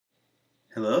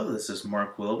Hello, this is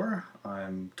Mark Wilbur.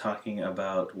 I'm talking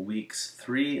about weeks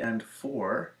 3 and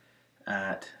 4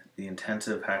 at the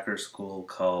intensive hacker school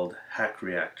called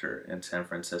Reactor in San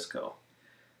Francisco.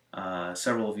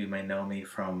 Several of you may know me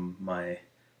from my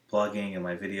blogging and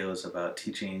my videos about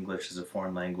teaching English as a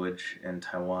foreign language in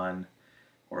Taiwan,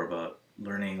 or about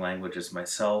learning languages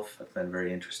myself. I've been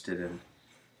very interested in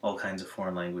all kinds of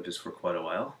foreign languages for quite a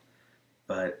while.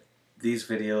 But these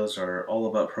videos are all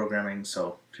about programming,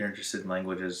 so if you're interested in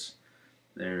languages,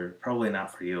 they're probably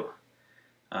not for you.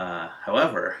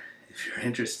 However, if you're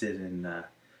interested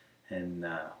in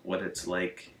what it's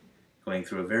like going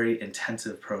through a very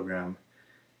intensive program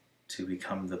to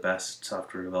become the best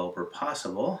software developer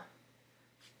possible,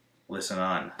 listen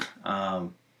on.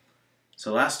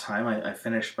 So last time I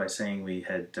finished by saying we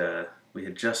had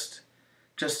just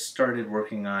started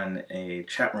working on a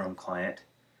chat room client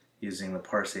using the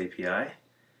Parse API.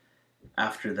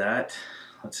 After that,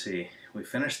 let's see, we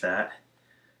finished that.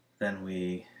 Then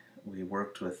we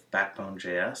worked with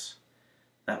backbone.js.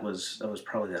 That was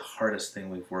probably the hardest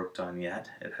thing we've worked on yet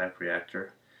at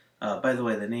Reactor. By the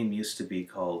way, the name used to be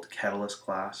called Catalyst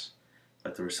class,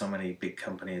 but there were so many big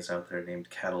companies out there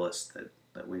named Catalyst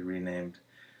that we renamed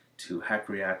to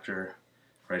Reactor,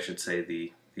 or I should say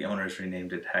the owners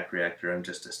renamed it Reactor. I'm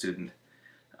just a student.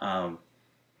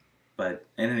 But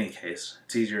in any case,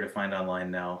 it's easier to find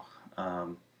online now.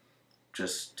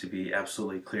 Just to be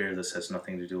absolutely clear, this has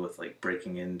nothing to do with like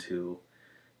breaking into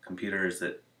computers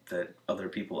that other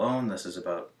people own. This is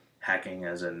about hacking,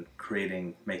 as in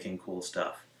making cool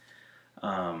stuff.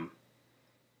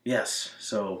 Yes.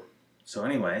 So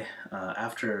anyway,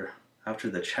 after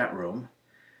the chat room,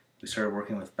 we started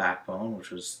working with Backbone, which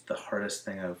was the hardest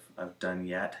thing I've done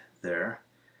yet. There,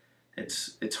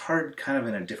 it's hard kind of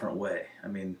in a different way. I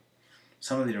mean,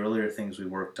 some of the earlier things we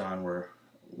worked on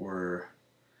were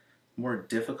more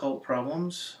difficult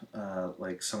problems,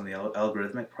 like some of the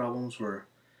algorithmic problems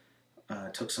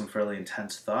took some fairly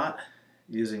intense thought.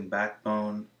 Using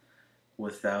Backbone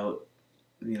without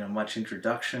much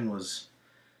introduction was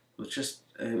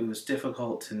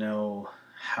difficult to know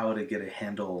how to get a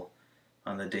handle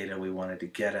on the data we wanted to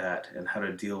get at, and how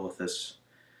to deal with this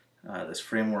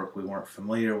framework we weren't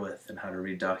familiar with, and how to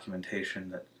read documentation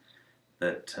that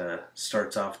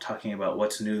starts off talking about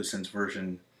what's new since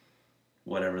version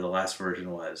whatever the last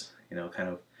version was. Kind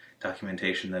of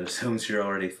documentation that assumes you're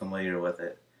already familiar with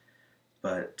it.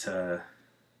 But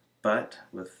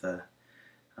with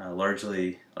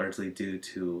largely due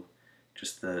to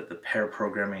just the pair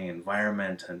programming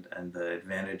environment and the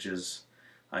advantages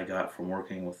I got from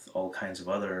working with all kinds of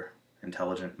other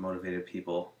intelligent, motivated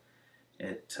people,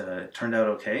 it turned out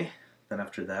okay. Then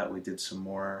after that, we did some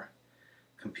more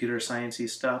computer sciencey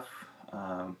stuff.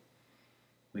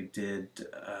 We did,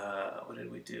 what did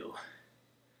we do?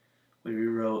 We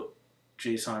rewrote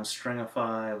JSON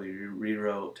stringify. We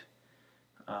rewrote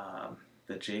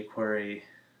the jQuery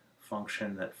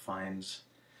function that finds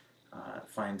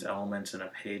elements in a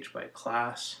page by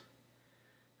class.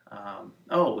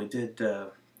 We did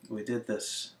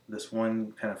this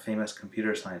one kind of famous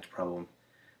computer science problem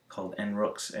called n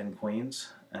rooks, n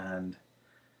queens, and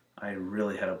I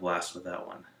really had a blast with that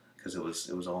one because it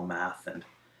was all math, and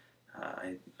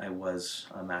I was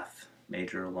a math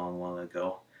major long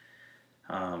ago.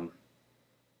 The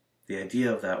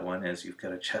idea of that one is you've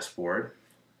got a chessboard,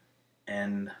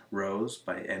 n rows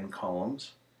by n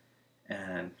columns,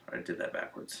 and I did that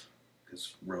backwards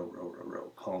because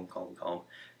row, column.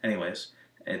 Anyways,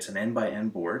 it's an n by n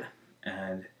board,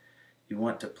 and you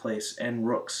want to place n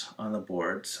rooks on the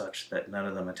board such that none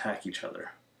of them attack each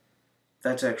other.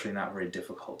 That's actually not very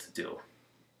difficult to do,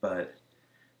 but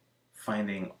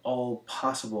finding all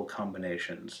possible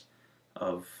combinations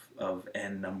of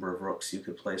n number of rooks you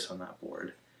could place on that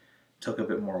board took a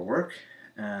bit more work,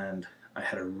 and I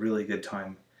had a really good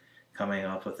time coming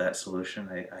up with that solution.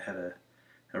 I had a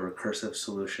recursive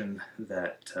solution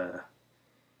that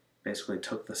basically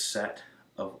took the set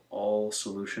of all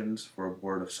solutions for a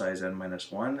board of size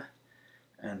n-1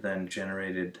 and then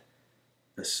generated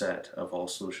the set of all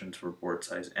solutions for board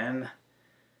size n.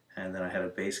 And then I had a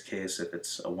base case. If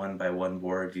it's a 1 by 1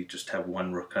 board, you just have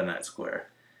one rook on that square,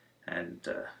 and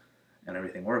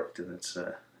everything worked. And it's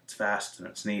fast and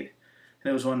it's neat. And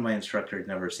it was one my instructor had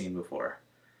never seen before.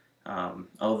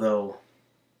 Although,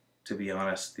 to be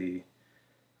honest, the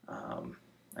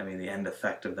end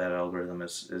effect of that algorithm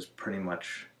is pretty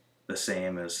much the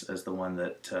same as the one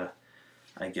that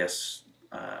I guess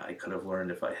I could have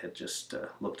learned if I had just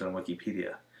looked on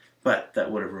Wikipedia. But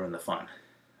that would have ruined the fun.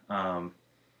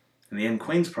 And the n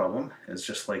queens problem is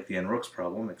just like the n rooks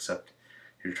problem, except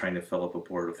you're trying to fill up a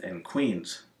board with n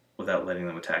queens without letting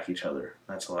them attack each other.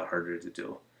 That's a lot harder to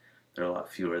do. There are a lot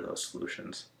fewer of those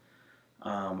solutions.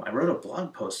 I wrote a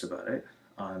blog post about it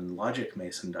on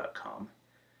logicmason.com,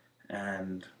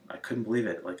 and I couldn't believe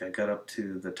it. Like, I got up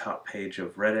to the top page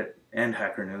of Reddit and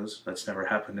Hacker News. That's never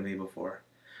happened to me before.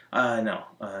 No,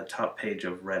 top page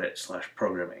of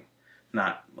Reddit/programming,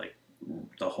 not like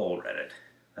the whole Reddit.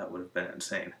 That would have been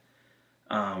insane.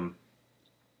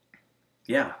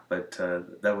 Yeah, but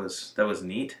that was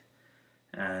neat,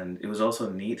 and it was also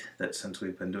neat that since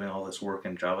we've been doing all this work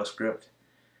in JavaScript,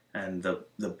 and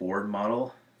the board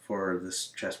model for this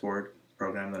chessboard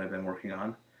program that I've been working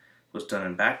on was done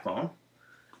in Backbone,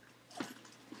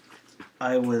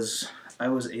 I was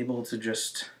able to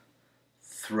just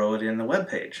throw it in the web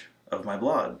page of my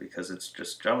blog because it's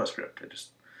just JavaScript. I just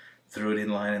threw it in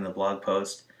line in the blog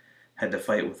post. Had to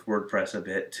fight with WordPress a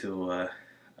bit to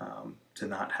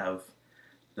not have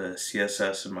the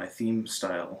CSS and my theme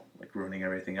style like ruining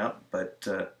everything up, but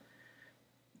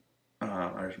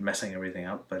or messing everything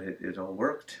up. But it all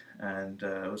worked, and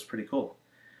it was pretty cool.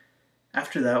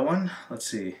 After that one, let's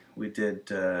see, we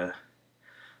did.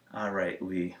 Right,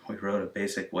 we wrote a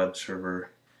basic web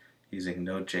server using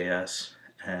Node.js,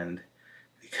 and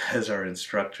because our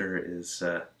instructor is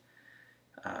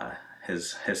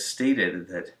has stated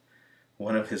that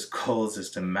one of his goals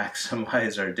is to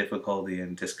maximize our difficulty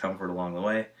and discomfort along the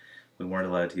way, we weren't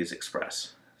allowed to use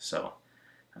Express. So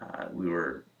we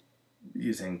were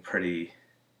using pretty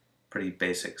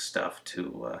basic stuff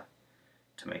to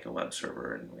make a web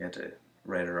server, and we had to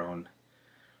write our own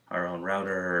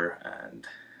router and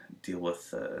deal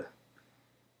with the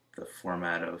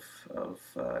format of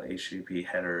HTTP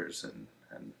headers and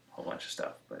a whole bunch of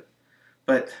stuff.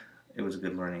 But it was a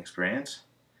good learning experience.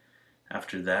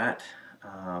 After that,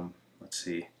 let's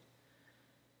see,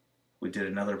 we did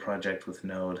another project with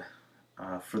Node.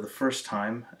 For the first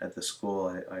time at the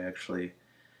school, I actually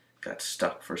got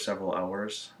stuck for several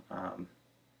hours.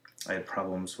 I had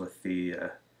problems with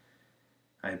the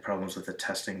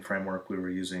testing framework we were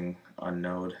using on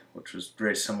Node, which was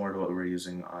very similar to what we were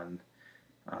using on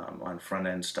front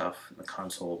end stuff in the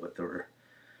console, but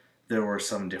there were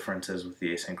some differences with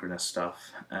the asynchronous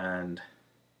stuff, and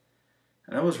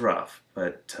that was rough.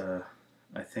 But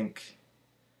I think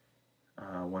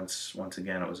once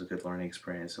again it was a good learning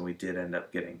experience, and we did end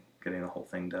up getting the whole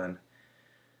thing done.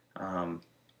 And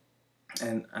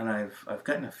I've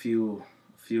gotten a few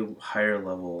higher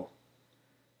level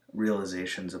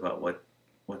realizations about what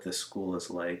this school is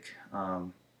like.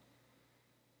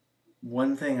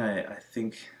 One thing I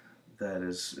think that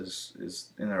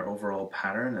is in our overall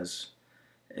pattern is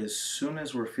as soon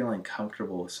as we're feeling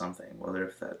comfortable with something, whether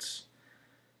if that's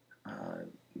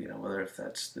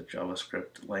the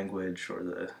JavaScript language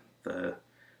or the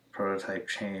prototype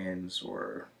chains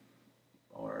or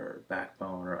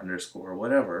backbone or underscore or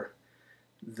whatever,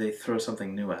 they throw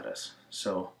something new at us.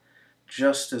 So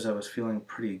just as I was feeling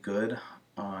pretty good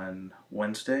on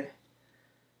Wednesday,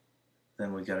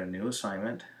 then we got a new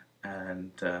assignment,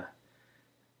 and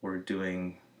we're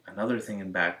doing another thing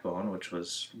in Backbone, which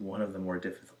was one of the more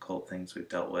difficult things we've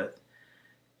dealt with.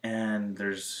 And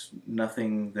there's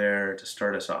nothing there to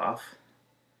start us off,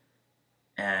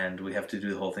 and we have to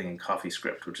do the whole thing in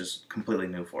CoffeeScript, which is completely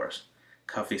new for us.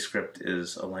 CoffeeScript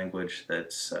is a language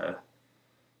that's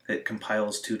it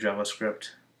compiles to JavaScript,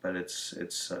 but it's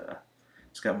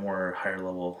got more higher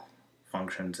level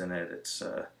functions in it. It's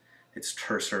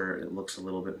terser. It looks a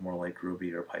little bit more like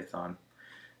Ruby or Python,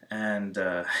 and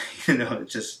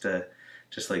it's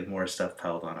just like more stuff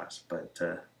piled on us. But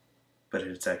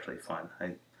it's actually fun.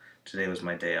 Today was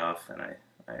my day off, and I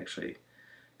actually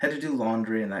had to do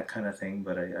laundry and that kind of thing.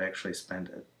 But I actually spent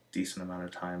a decent amount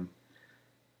of time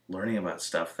learning about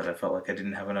stuff that I felt like I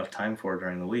didn't have enough time for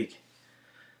during the week.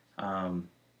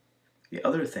 The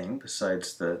other thing,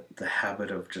 besides the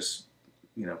habit of just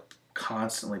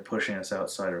constantly pushing us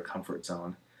outside our comfort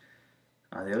zone,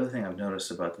 the other thing I've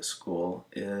noticed about the school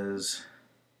is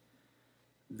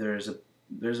there's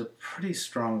a pretty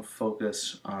strong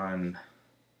focus on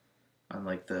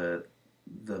like the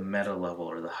meta level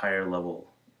or the higher level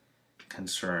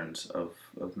concerns of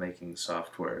making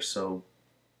software. So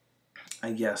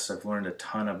I guess I've learned a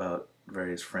ton about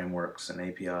various frameworks and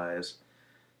APIs,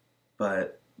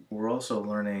 but we're also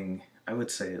learning, I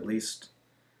would say at least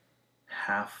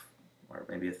half or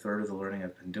maybe a third of the learning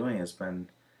I've been doing has been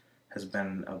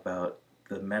about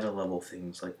the meta level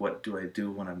things, like what do I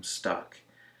do when I'm stuck?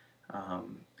 How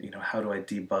do I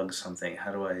debug something?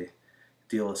 How do I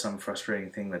deal with some frustrating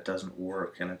thing that doesn't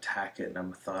work and attack it in a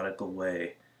methodical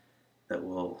way that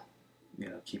will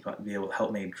be able to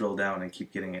help me drill down and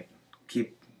keep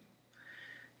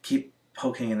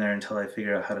poking in there until I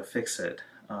figure out how to fix it.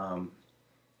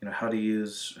 How to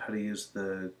use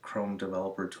the Chrome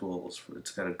developer tools.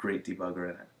 It's got a great debugger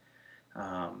in it.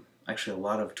 Actually, a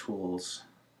lot of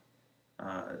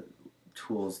uh,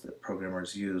 tools that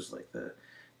programmers use, like the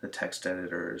text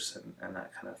editors and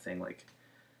that kind of thing. Like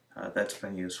that's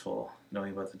been useful.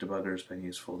 Knowing about the debugger has been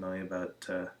useful. Knowing about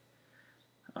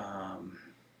um,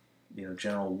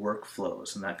 general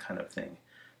workflows and that kind of thing.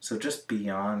 So just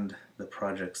beyond the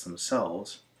projects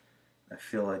themselves, I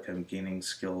feel like I'm gaining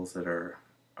skills that are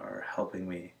helping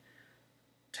me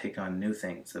take on new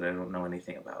things that I don't know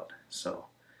anything about. So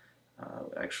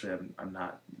actually, I'm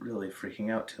not really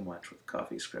freaking out too much with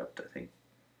CoffeeScript. I think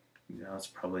it's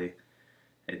probably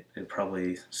it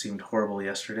probably seemed horrible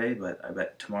yesterday, but I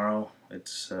bet tomorrow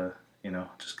it's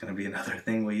just going to be another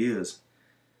thing we use.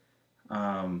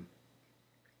 Um,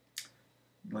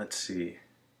 let's see.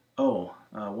 Oh,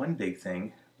 one big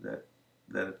thing that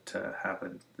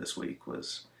happened this week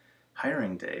was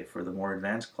hiring day for the more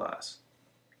advanced class.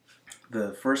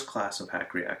 The first class of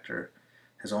Hack Reactor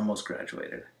has almost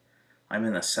graduated. I'm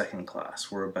in the second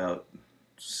class. We're about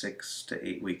 6 to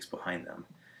 8 weeks behind them.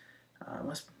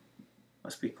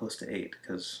 Must be close to 8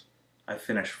 because I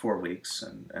finished 4 weeks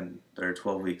and there are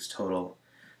 12 weeks total.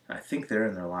 And I think they're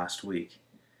in their last week.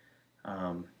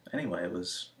 Anyway, it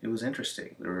was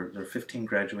interesting. There were 15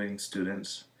 graduating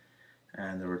students,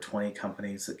 and there were 20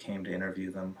 companies that came to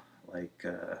interview them. Like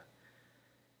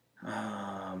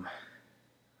I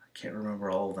can't remember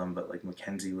all of them, but like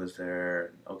Mackenzie was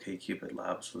there, OkCupid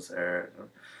Labs was there.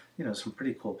 Some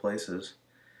pretty cool places.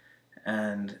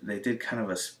 And they did kind of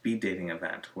a speed dating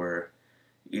event where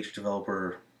each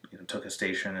developer took a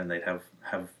station and they'd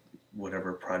have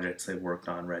whatever projects they've worked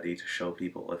on ready to show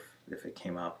people if it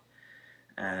came up.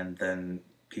 And then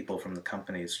people from the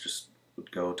companies just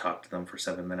would go talk to them for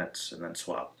 7 minutes and then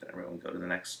swap, and everyone would go to the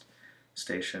next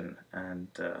station. And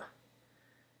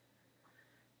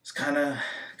it's kind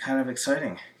of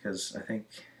exciting because I think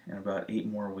in about 8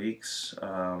 more weeks,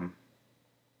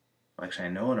 actually I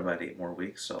know in about 8 more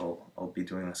weeks I'll be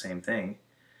doing the same thing,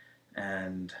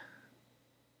 and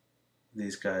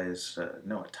these guys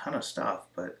know a ton of stuff,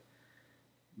 but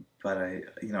I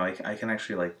can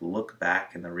actually like look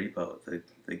back in the repo,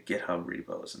 the GitHub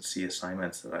repos, and see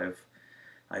assignments that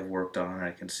I've worked on, and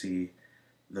I can see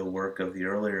the work of the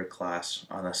earlier class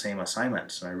on the same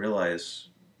assignments, and I realize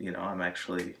I'm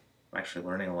actually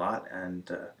learning a lot,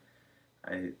 and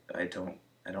I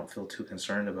don't feel too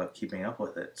concerned about keeping up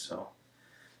with it. So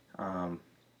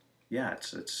yeah,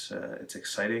 it's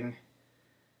exciting,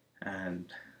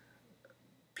 and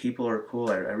people are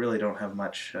cool. I really don't have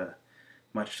much to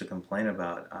complain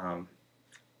about,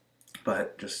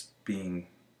 but just being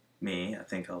me, I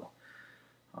think I'll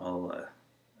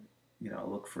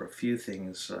look for a few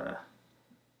things,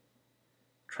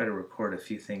 try to record a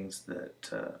few things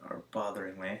that are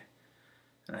bothering me.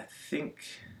 And I think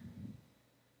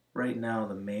right now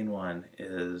the main one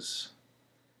is,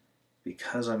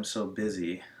 because I'm so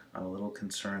busy, I'm a little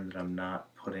concerned that I'm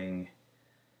not putting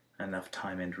enough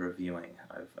time into reviewing.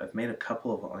 I've made a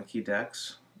couple of Anki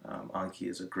decks. Anki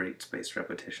is a great space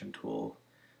repetition tool.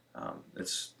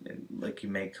 It's like you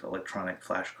make electronic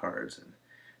flashcards,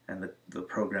 and the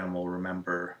program will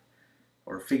remember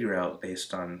or figure out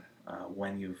based on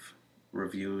when you've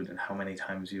reviewed and how many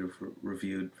times you've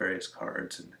reviewed various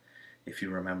cards, and if you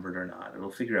remembered or not.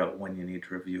 It'll figure out when you need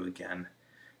to review again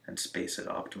and space it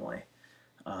optimally.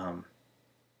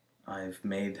 I've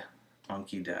made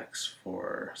Anki decks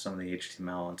for some of the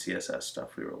HTML and CSS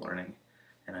stuff we were learning,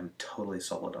 and I'm totally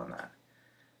solid on that.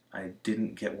 I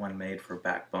didn't get one made for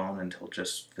Backbone until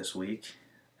just this week,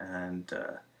 and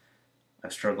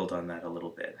I've struggled on that a little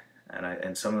bit.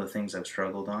 And some of the things I've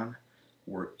struggled on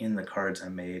were in the cards I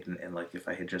made, and like if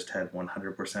I had just had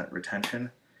 100%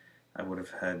 retention, I would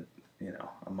have had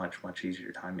a much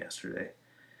easier time yesterday.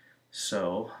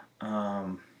 So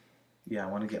yeah, I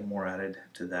want to get more added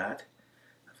to that.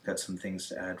 I've got some things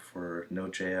to add for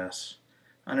Node.js.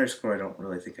 Underscore I don't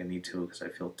really think I need to because I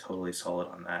feel totally solid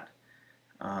on that.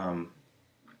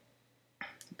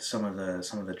 Some of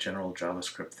the general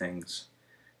JavaScript things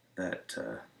that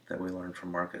we learned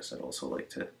from Marcus, I'd also like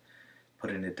to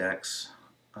put into decks.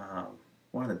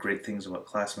 One of the great things about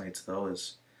classmates, though,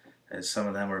 is some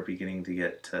of them are beginning to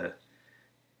get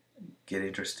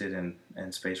interested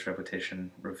in space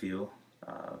repetition review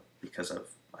because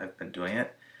I've been doing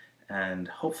it, and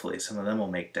hopefully some of them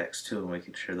will make decks too, and we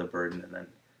can share the burden, and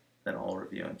then I'll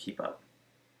review and keep up.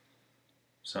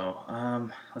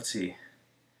 So let's see.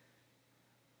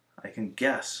 I can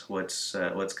guess what's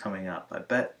coming up. I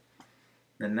bet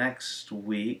the next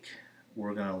week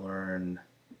we're going to learn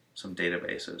some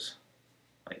databases.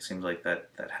 Like, it seems like that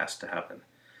has to happen.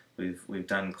 We've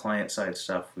done client-side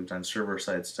stuff, we've done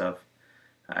server-side stuff.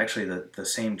 Actually, the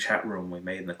same chat room we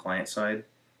made in the client side,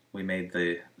 we made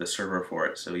the server for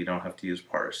it, so you don't have to use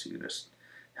parse. You just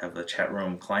have the chat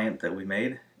room client that we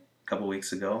made a couple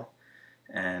weeks ago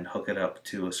and hook it up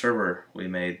to a server we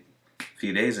made a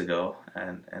few days ago,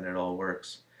 and it all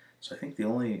works. So I think the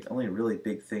only really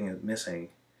big thing missing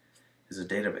is a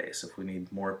database if we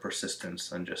need more persistence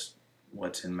than just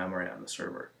what's in memory on the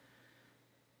server.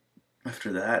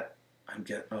 After that,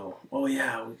 oh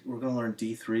yeah, we're going to learn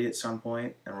D3 at some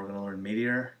point, and we're going to learn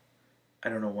Meteor. I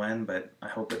don't know when, but I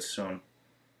hope it's soon.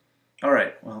 All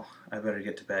right, well, I better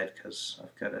get to bed because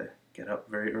I've got to get up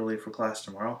very early for class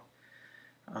tomorrow.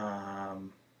 Not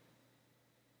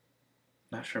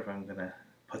sure if I'm going to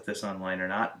put this online or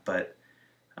not, but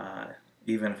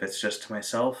even if it's just to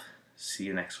myself, see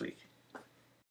you next week.